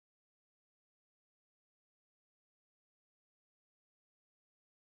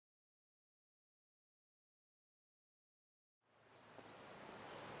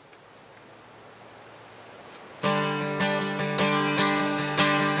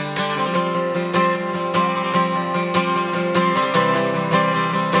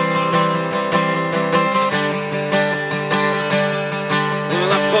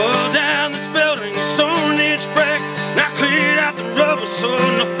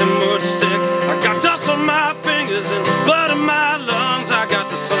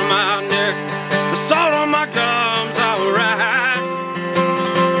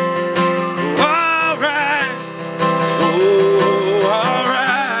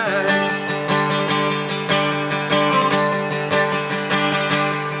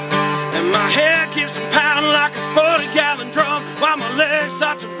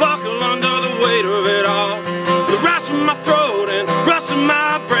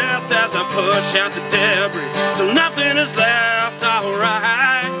push out the debris till nothing is left.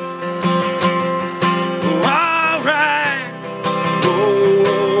 Alright, alright,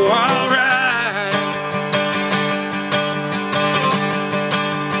 oh, alright.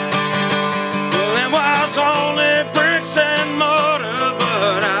 Well, it was only bricks and mortar,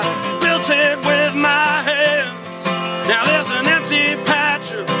 but I built it with my hands. Now there's an empty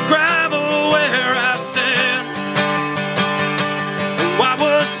patch of gravel where I stand. What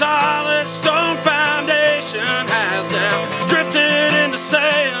was solid stone foundation has now drifted into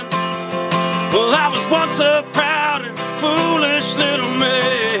sand. Well, I was once a proud and foolish little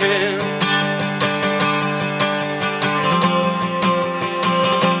man.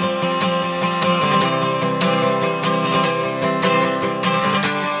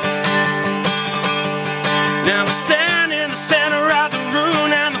 Now I stand in the center of the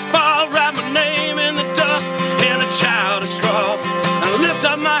ruin, and the fall write my name in the dust in a childish scrawl. I lift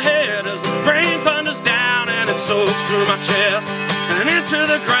up my head as the rain thunders down, and it soaks through my chest and into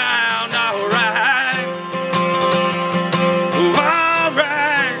the ground. Alright, oh,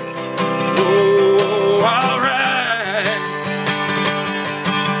 alright, oh, alright.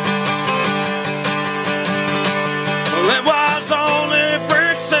 Well, it was only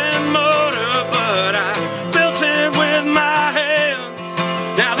bricks and mortar, but I built it with my hands.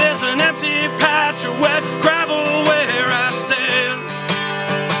 Now there's an empty patch of wet gravel where I stand.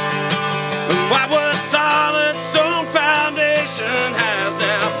 Why